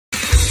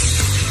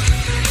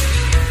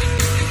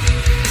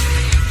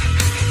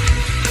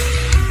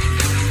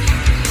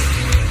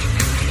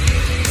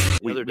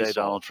other day,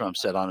 Donald Trump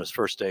said on his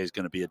first day he's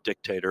going to be a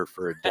dictator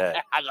for a day.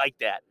 I like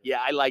that. Yeah,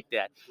 I like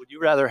that. Would you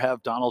rather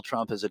have Donald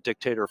Trump as a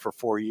dictator for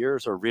 4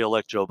 years or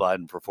re-elect Joe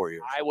Biden for 4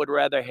 years? I would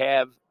rather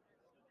have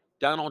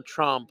Donald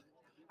Trump.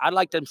 I'd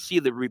like to see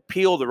the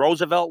repeal the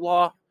Roosevelt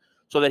law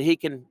so that he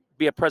can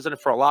be a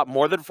president for a lot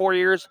more than 4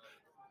 years.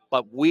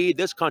 But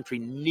this country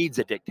needs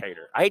a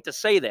dictator. I hate to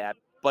say that,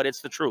 but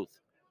it's the truth.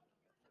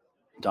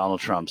 Donald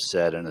Trump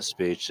said in a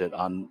speech that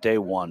on day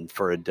one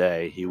for a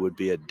day, he would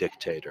be a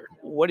dictator.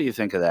 What do you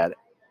think of that?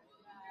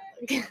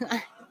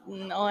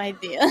 No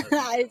idea.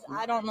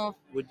 I don't know.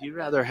 Would you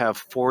rather have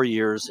 4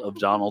 years of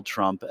Donald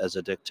Trump as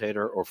a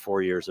dictator or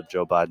 4 years of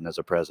Joe Biden as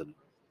a president?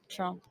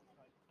 Trump,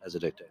 As a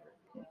dictator.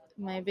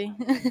 maybe.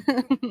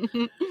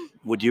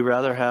 Would you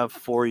rather have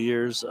 4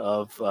 years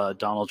of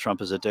Donald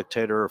Trump as a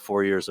dictator or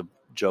 4 years of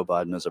Joe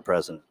Biden as a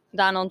president?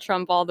 Donald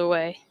Trump all the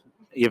way.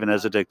 Even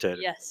as a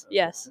dictator? Yes,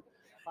 yes.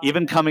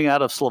 Even coming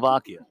out of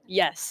Slovakia?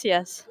 Yes,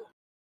 yes.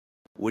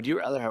 Would you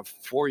rather have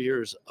 4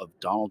 years of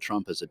Donald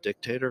Trump as a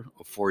dictator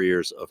or 4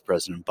 years of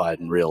President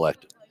Biden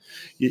reelected?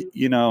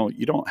 You know,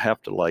 you don't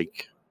have to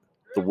like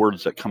the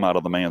words that come out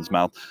of the man's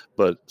mouth,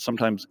 but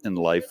sometimes in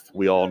life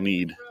we all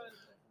need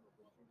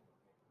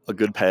a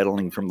good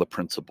paddling from the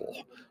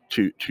principal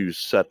to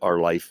set our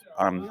life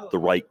on the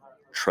right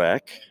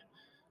track.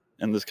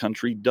 And this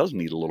country does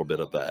need a little bit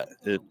of that.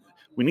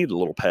 We need a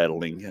little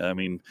paddling. I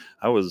mean,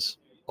 I was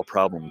a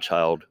problem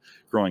child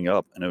growing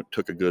up, and it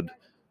took a good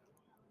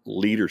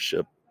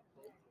leadership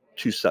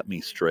to set me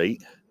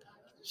straight.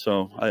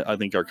 So I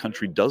think our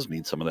country does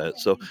need some of that.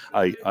 So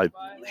I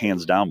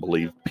hands down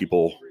believe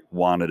people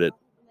wanted it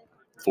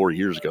 4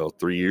 years ago,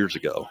 3 years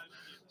ago.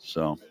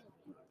 So,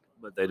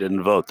 but they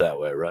didn't vote that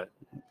way, right?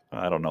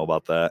 I don't know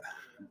about that.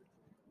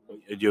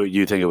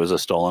 You think it was a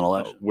stolen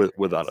election?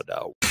 Without a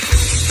doubt.